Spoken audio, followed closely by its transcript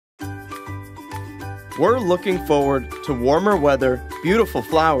We're looking forward to warmer weather, beautiful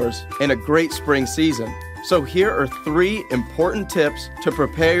flowers, and a great spring season. So here are 3 important tips to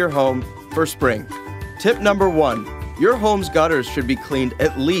prepare your home for spring. Tip number 1, your home's gutters should be cleaned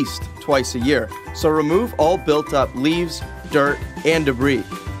at least twice a year. So remove all built up leaves, dirt, and debris.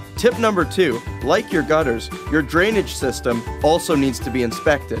 Tip number 2, like your gutters, your drainage system also needs to be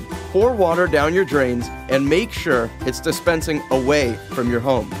inspected. Pour water down your drains and make sure it's dispensing away from your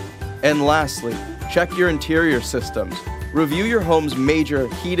home. And lastly, check your interior systems. Review your home's major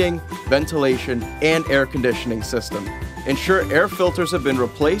heating, ventilation, and air conditioning system. Ensure air filters have been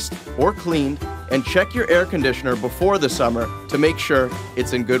replaced or cleaned, and check your air conditioner before the summer to make sure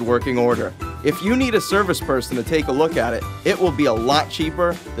it's in good working order. If you need a service person to take a look at it, it will be a lot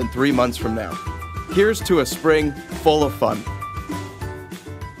cheaper than 3 months from now. Here's to a spring full of fun.